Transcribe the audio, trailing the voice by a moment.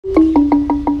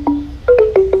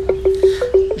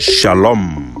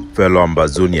Shalom, fellow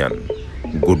Ambazonian.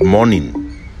 Good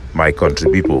morning, my country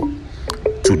people.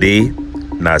 Today,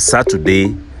 na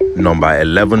Saturday, number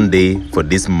 11 day for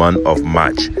this month of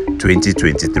March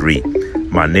 2023.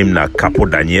 My name na Capo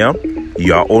Daniel,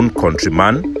 your own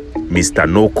countryman, Mr.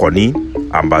 No Connie,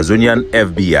 Ambazonian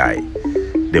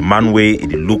FBI. The man way it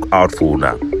look out for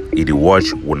una, it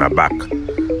watch una back.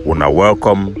 Una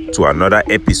welcome to another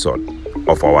episode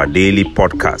of our daily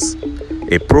podcast,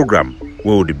 a program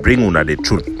where we bring una the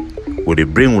truth, we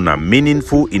bring una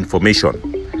meaningful information,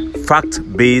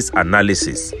 fact-based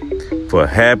analysis for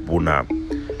help una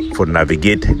for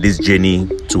navigate this journey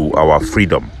to our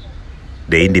freedom,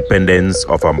 the independence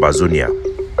of Ambazonia.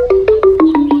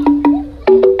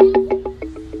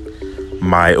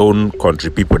 My own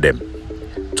country people them.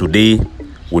 Today,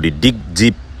 we dig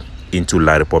deep into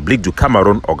La République du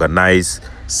Cameroon organized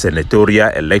senatorial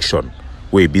election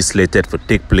will be slated for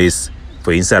take place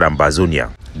for inside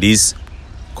Ambazonia. This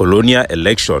colonial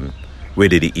election where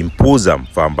they impose them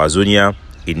for Ambazonia,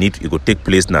 it will take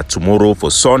place now tomorrow for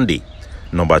Sunday,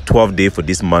 number 12 day for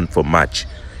this month for March.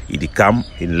 It come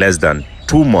in less than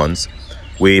 2 months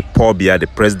where Paul Biya, the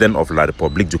president of La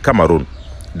République du Cameroon,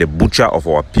 the butcher of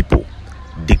our people,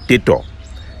 dictator,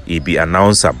 he be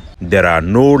announced them. There are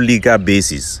no legal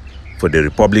basis for the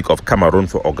Republic of Cameroon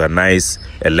for organized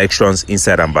elections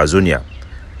inside Ambazonia.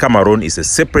 Cameroon is a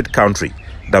separate country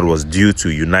that was due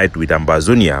to unite with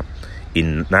Ambazonia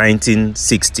in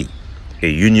 1960, a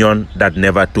union that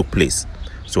never took place.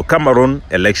 So Cameroon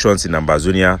elections in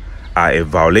Ambazonia are a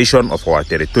violation of our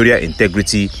territorial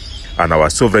integrity and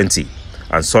our sovereignty,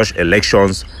 and such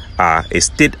elections are a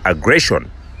state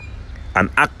aggression, an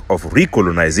act of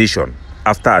recolonization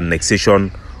after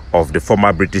annexation of the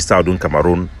former British Southern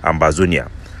Cameroon, Ambazonia.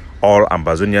 All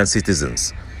Ambazonian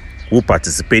citizens who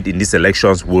participate in these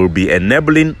elections will be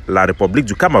enabling La République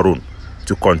du Cameroon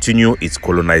to continue its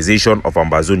colonization of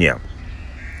Ambazonia,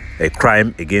 a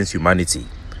crime against humanity.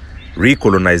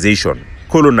 Recolonization,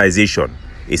 colonization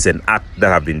is an act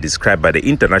that has been described by the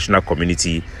international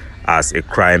community as a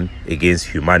crime against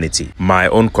humanity. My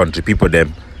own country people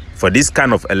them, for this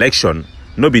kind of election,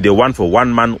 no be the one for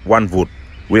one man, one vote,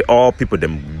 where all people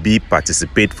them be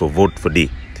participate for vote for day.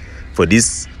 For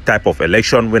this type of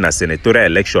election, when a senatorial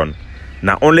election,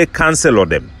 now only council of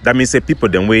them. That means the people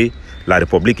them way La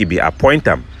République be appoint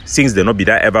them, since they not be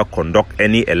that ever conduct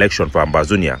any election for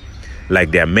Ambazonia,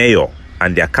 like their mayor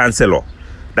and their councillor.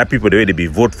 That people the way they be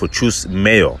vote for choose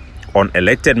mayor,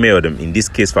 unelected mayor them in this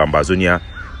case for Ambazonia.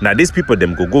 Now these people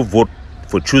them go vote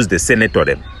for choose the senator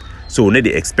them. So when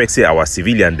they expect say our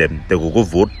civilian them they go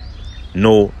vote.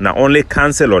 No, not only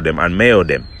councillor them and mayor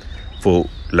them for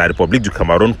La République du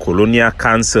Cameroon colonial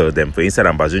council them for inside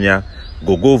Ambazonia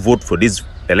go vote for this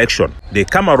election. The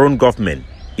Cameroon government,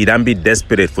 it don't be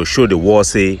desperate for show the war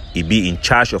say it be in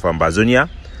charge of Ambazonia,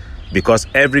 because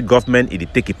every government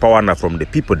it take a power now from the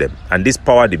people them, and this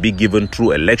power they be given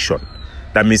through election.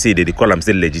 That means say they call them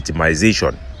say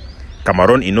legitimization.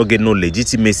 Cameroon it no get no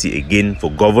legitimacy again for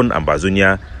govern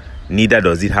Ambazonia, neither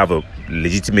does it have a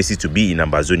legitimacy to be in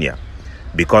Ambazonia,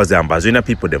 because the Ambazonia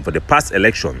people them for the past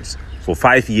elections for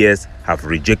 5 years have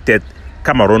rejected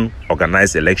Cameroon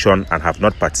organized election and have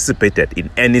not participated in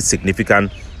any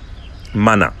significant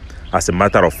manner. As a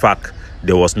matter of fact,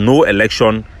 there was no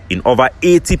election in over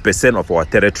 80% of our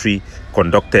territory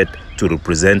conducted to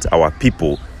represent our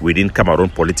people within Cameroon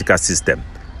political system.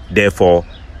 Therefore,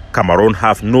 Cameroon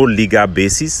have no legal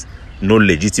basis, no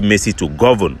legitimacy to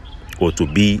govern or to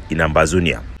be in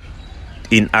Ambazonia.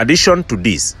 In addition to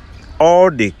this, all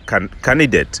the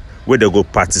candidates where they go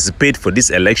participate for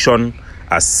this election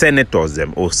as senators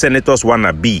them or senators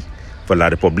wanna be for La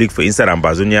République for inside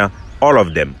Ambazonia, all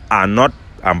of them are not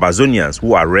Ambazonians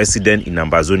who are resident in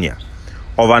Ambazonia.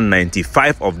 Over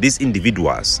 95 of these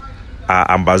individuals are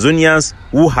Ambazonians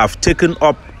who have taken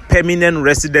up permanent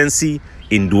residency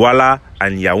in Douala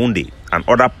and Yaoundé and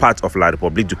other parts of La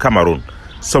République du Cameroon.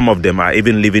 Some of them are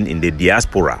even living in the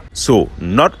diaspora. So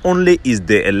not only is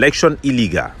the election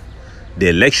illegal, the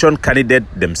election candidates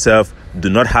themselves do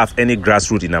not have any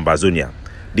grassroots in Ambazonia.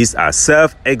 These are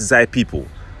self-exiled people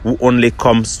who only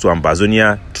comes to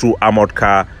Ambazonia through armored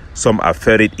car. Some are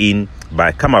ferried in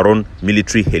by Cameroon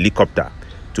military helicopter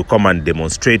to come and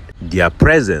demonstrate their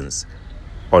presence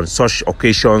on such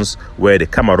occasions where the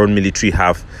Cameroon military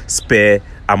have spare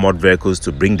armored vehicles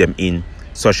to bring them in,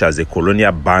 such as the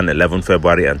colonial ban 11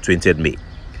 February and 20th May.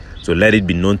 So let it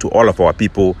be known to all of our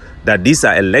people that these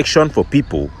are elections for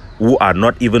people who are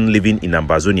not even living in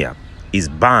Ambazonia. Is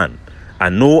banned,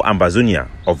 and no Ambazonia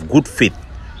of good faith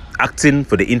acting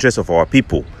for the interests of our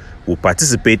people will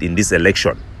participate in this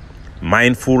election.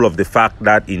 mindful of the fact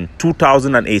that in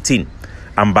 2018,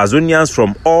 Ambazonians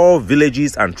from all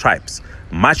villages and tribes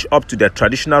marched up to their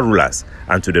traditional rulers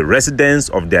and to the residence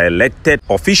of their elected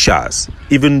officials,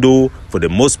 even though for the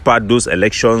most part those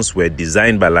elections were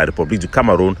designed by La République du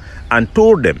Cameroon, and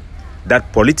told them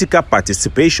that political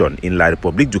participation in La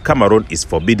République du Cameroon is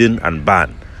forbidden and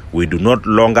banned. We do not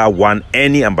longer want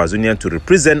any Ambazonian to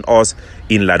represent us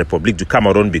in La République du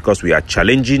Cameroon because we are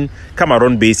challenging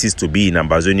Cameroon bases to be in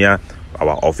Ambazonia.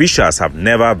 Our officials have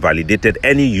never validated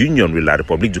any union with La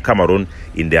République du Cameroon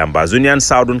in the Ambazonian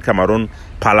Southern Cameroon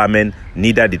Parliament.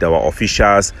 Neither did our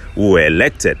officials who were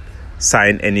elected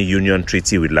sign any union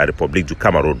treaty with La République du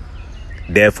Cameroon.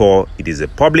 Therefore, it is a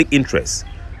public interest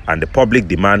and the public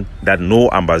demand that no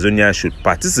Ambazonian should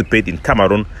participate in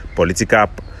Cameroon political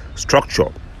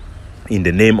structure in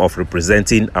the name of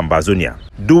representing Ambazonia.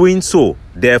 Doing so,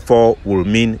 therefore, will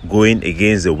mean going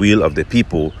against the will of the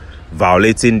people,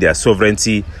 violating their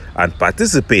sovereignty, and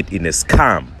participate in a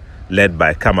scam led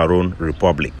by Cameroon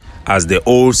Republic. As the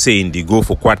old saying, "They go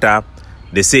for quarter,"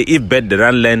 they say if bird they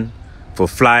don't learn for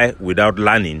fly without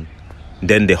learning,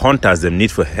 then the hunters them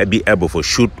need for be able for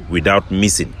shoot without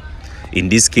missing. In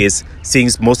this case,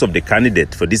 since most of the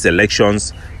candidates for these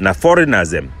elections na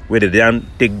foreigners them, where they don't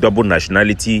take double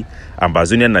nationality,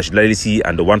 Ambazonian nationality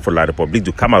and the one for La République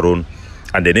du Cameroon,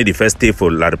 and they need the first stay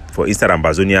for Eastern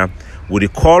Ambazonia, we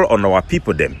call on our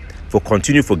people them for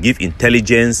continue to give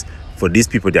intelligence for these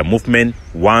people, their movement,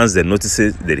 once they notice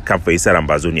they come for Eastern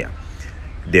Ambazonia.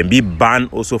 Then be banned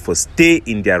also for stay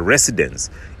in their residence.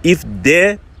 If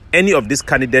any of these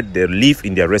candidates they live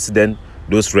in their residence,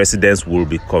 those residents will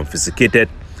be confiscated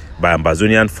by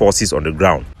Ambazonian forces on the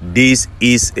ground. This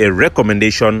is a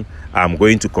recommendation I'm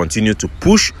going to continue to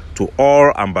push to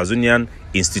all Ambazonian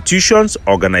institutions,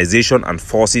 organizations, and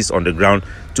forces on the ground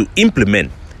to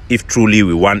implement if truly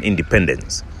we want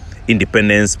independence.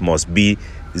 Independence must be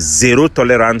zero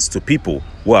tolerance to people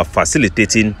who are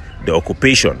facilitating the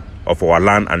occupation of our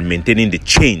land and maintaining the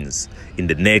chains in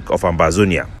the neck of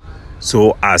Ambazonia.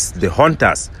 So as the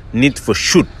hunters need for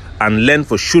shoot and learn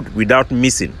for shoot without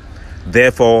missing,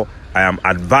 therefore I am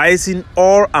advising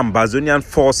all Ambazonian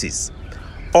forces,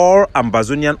 all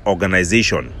Ambazonian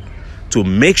organizations to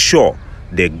make sure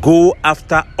they go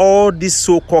after all these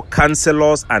so-called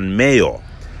councillors and mayors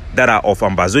that are of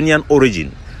Ambazonian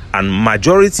origin, and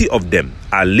majority of them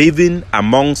are living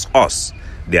amongst us.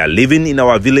 They are living in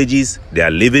our villages, they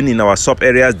are living in our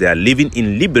sub-areas, they are living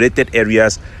in liberated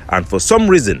areas, and for some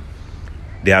reason,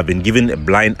 they have been given a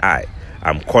blind eye.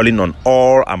 I'm calling on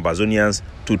all Ambazonians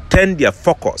to turn their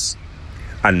focus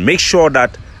and make sure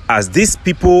that as these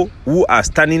people who are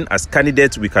standing as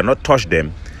candidates, we cannot touch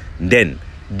them, then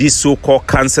these so-called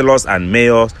councillors and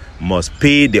mayors must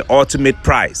pay the ultimate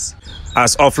price.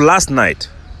 As of last night,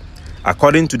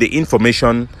 according to the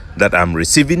information that I'm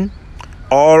receiving,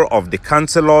 all of the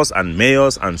councillors and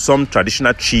mayors and some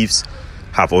traditional chiefs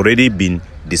have already been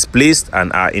displaced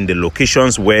and are in the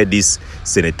locations where this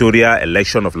senatorial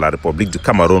election of La République du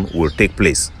Cameroon will take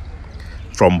place.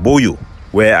 From Boyo,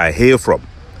 where I hail from,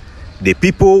 the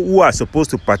people who are supposed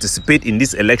to participate in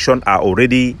this election are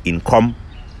already in Com.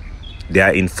 They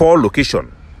are in 4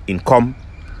 locations in Com,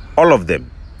 all of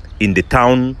them in the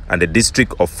town and the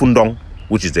district of Fundong,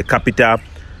 which is the capital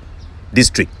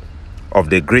district of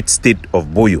the great state of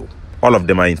Boyo. All of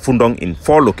them are in Fundong in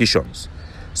 4 locations.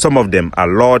 Some of them are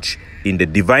lodged in the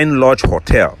Divine Lodge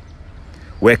Hotel,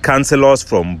 where councillors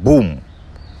from Boom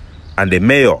and the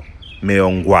mayor, Mayor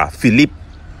Ngwa Philippe,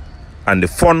 and the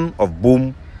fund of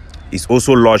Boom is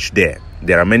also lodged there.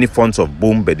 There are many funds of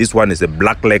Boom, but this one is a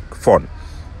Blackleg fund.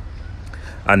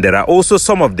 And there are also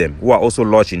some of them who are also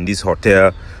lodged in this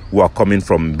hotel who are coming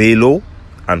from Belo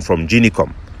and from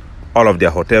Ginicom. All of their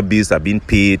hotel bills are being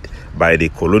paid by the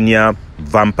colonial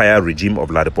vampire regime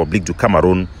of La République du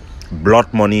Cameroon,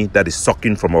 blood money that is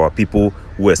sucking from our people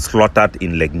who were slaughtered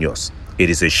in Legnos. It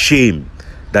is a shame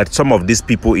that some of these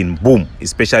people in Boom,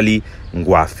 especially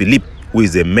Ngwa Philippe, who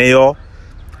is a mayor,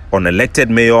 unelected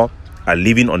mayor, are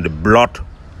living on the blood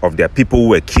of their people who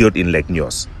were killed in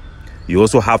Legnos. You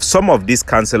also have some of these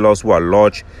councillors who are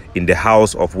lodged in the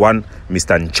house of one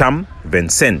Mr. Ncham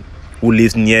Vincent, who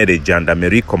lives near the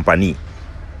Gendarmerie Company.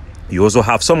 You also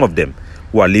have some of them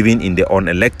who are living in the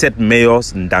unelected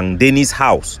mayor's Ndang Denis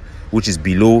house, which is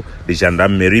below the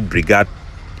Gendarmerie Brigade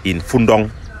in Fundong.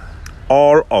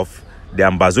 All of the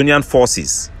Ambazonian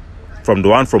forces, from the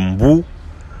one from Bu,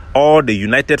 or the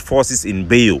United Forces in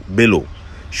Belo,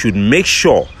 should make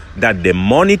sure that they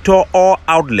monitor all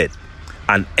outlets,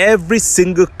 and every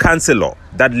single councillor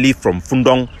that live from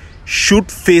Fundong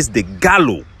should face the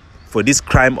gallows for this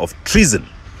crime of treason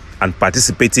and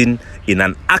participating in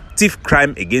an active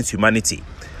crime against humanity,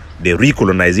 the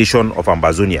recolonization of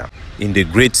Ambazonia. In the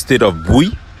great state of Bui,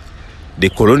 the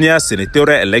colonial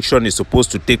senatorial election is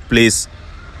supposed to take place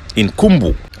in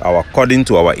Kumbu. According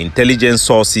to our intelligence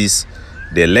sources,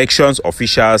 the elections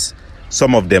officials,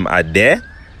 some of them are there.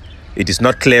 It is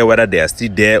not clear whether they are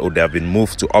still there or they have been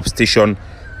moved to upstation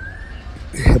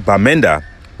Bamenda,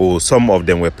 or some of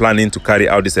them were planning to carry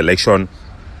out this election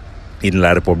in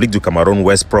La République du Cameroon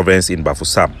West Province in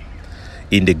Bafoussam.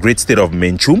 In the great state of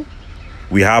Menchum,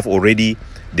 we have already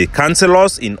the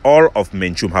councillors in all of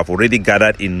Menchum have already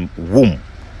gathered in Wum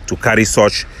to carry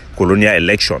such colonial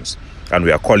elections. And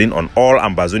we are calling on all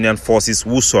Ambazonian forces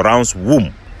who surrounds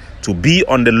Wum to be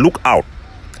on the lookout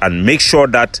and make sure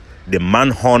that the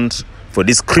manhunt for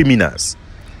these criminals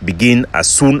begin as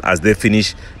soon as they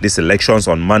finish these elections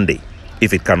on Monday,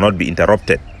 if it cannot be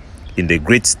interrupted. In the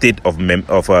great state of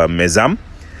Mezam,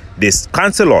 the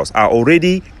councillors are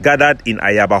already gathered in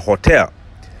Ayaba Hotel,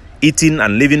 eating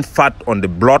and living fat on the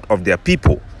blood of their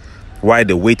people while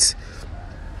they wait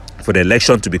for the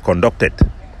election to be conducted.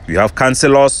 We have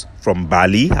councillors from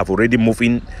Bali have already moved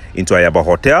into Ayaba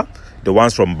Hotel, the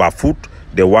ones from Bafut,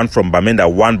 the one from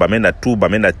Bamenda 1, Bamenda 2,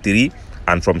 Bamenda 3,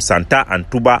 and from Santa and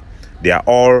Tuba. They are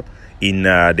all in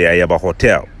the Ayaba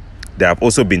Hotel. There have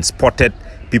also been spotted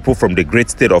people from the great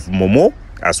state of Momo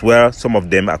as well. Some of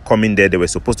them are coming there. They were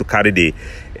supposed to carry the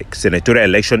senatorial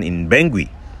election in Bangui,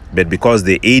 but because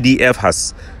the ADF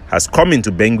has come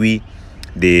into Bangui,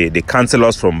 the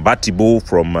councillors from Batibo,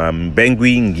 from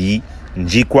Bangui, Ngi,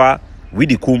 Njikwa,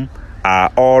 Widikum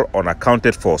are all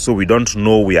unaccounted for. So we don't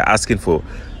know. We are asking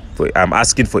I'm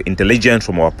asking for intelligence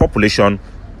from our population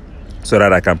so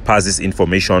that I can pass this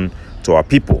information to our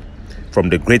people. From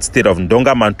the great state of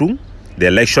Ndonga Mantung, the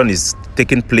election is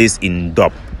taking place in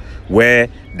Dop, where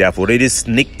they have already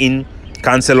sneaked in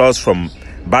councillors from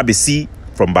Babisi,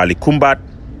 from Balikumbat,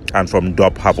 and from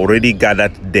Dop have already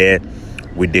gathered there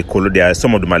with the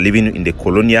some of them are living in the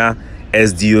colonial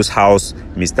SDO's house,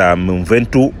 Mr.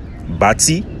 Mventu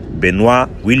Bati Benoit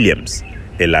Williams,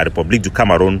 a La République du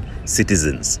Cameroon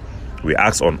citizens. We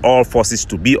ask on all forces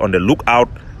to be on the lookout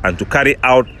and to carry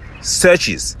out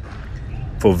searches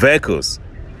for vehicles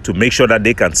to make sure that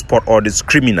they can spot all these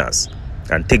criminals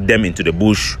and take them into the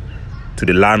bush to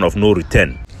the land of no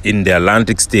return. In the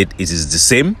Atlantic state, it is the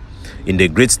same. In the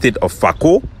great state of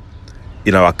Fako,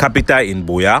 in our capital in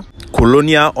Boya,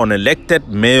 colonial unelected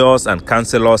mayors and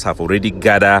councillors have already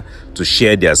gathered to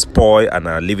share their spoil and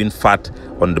are living fat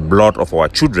on the blood of our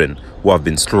children who have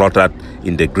been slaughtered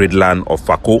in the great land of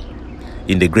Fako.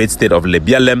 In the great state of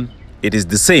Lebialem, it is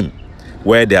the same,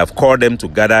 where they have called them to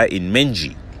gather in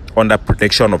Menji under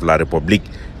protection of La République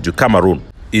du Cameroon.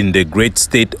 In the great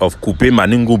state of Kupe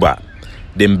Maninguba,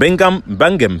 the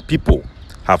Mbangem people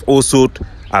have also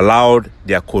allowed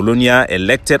their colonial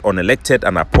elected, unelected,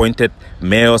 and appointed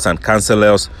mayors and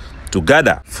councillors to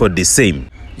gather for the same.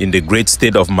 In the great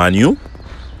state of Manu,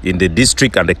 in the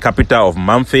district and the capital of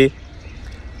Mamfe,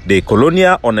 the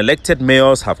colonial unelected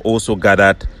mayors have also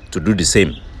gathered to do the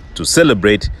same, to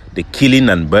celebrate the killing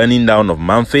and burning down of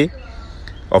Mamfe,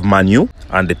 of Manu,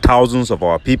 and the thousands of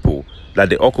our people that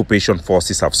the occupation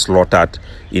forces have slaughtered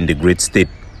in the great state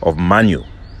of Manu.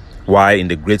 While in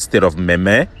the great state of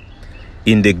Meme,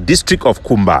 in the district of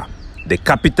Kumba, the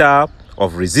capital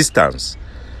of resistance,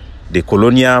 the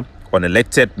colonial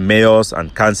unelected mayors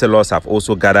and councillors have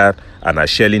also gathered and are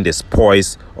sharing the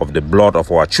spoils of the blood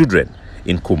of our children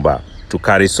in Kumba to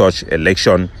carry such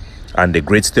election. And the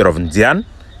great state of Ndian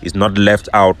is not left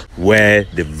out, where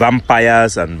the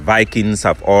vampires and Vikings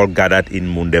have all gathered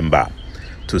in Mundemba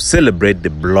to celebrate the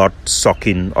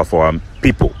blood-sucking of our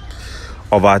people.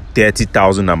 Over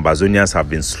 30,000 Ambazonians have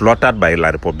been slaughtered by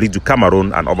La République du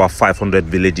Cameroon and over 500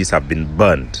 villages have been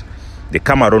burned. The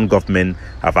Cameroon government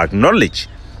have acknowledged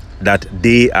that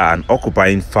they are an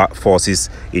occupying forces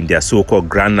in their so-called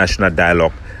Grand National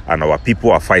Dialogue, and our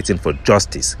people are fighting for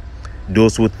justice.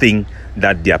 Those who think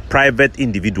that their private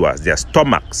individuals, their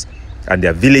stomachs, and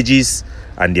their villages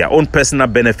and their own personal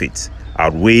benefits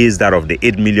outweighs that of the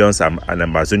 8 million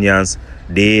Ambazonians,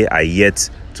 they are yet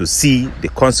to see the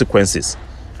consequences.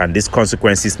 And these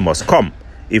consequences must come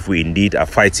if we indeed are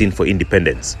fighting for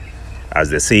independence. As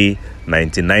they say,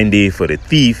 99 days for the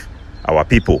thief, our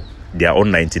people, their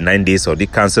own 99 days of the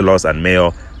councillors and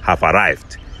mayor have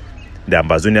arrived. The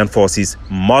Ambazonian forces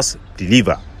must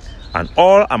deliver. And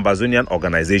all Ambazonian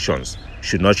organizations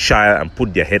should not shy and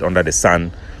put their head under the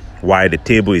sand while the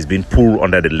table is being pulled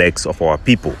under the legs of our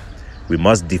people. We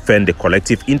must defend the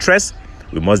collective interest.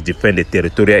 We must defend the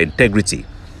territorial integrity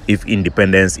if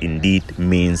independence indeed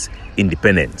means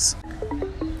independence.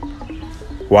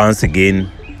 Once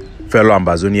again, Fellow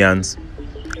Ambazonians,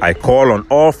 I call on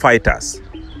all fighters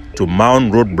to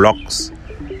mount roadblocks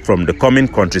from the coming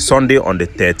Country Sunday on the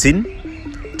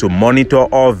 13th to monitor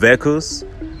all vehicles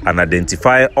and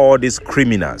identify all these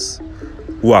criminals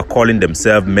who are calling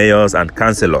themselves mayors and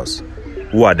councillors,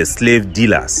 who are the slave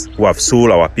dealers who have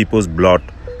sold our people's blood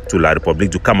to La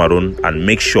République du Cameroon, and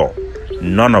make sure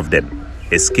none of them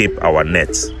escape our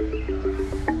nets.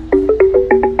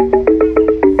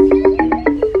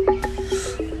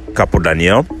 Capo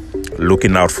Daniel,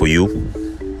 looking out for you,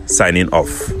 signing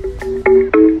off.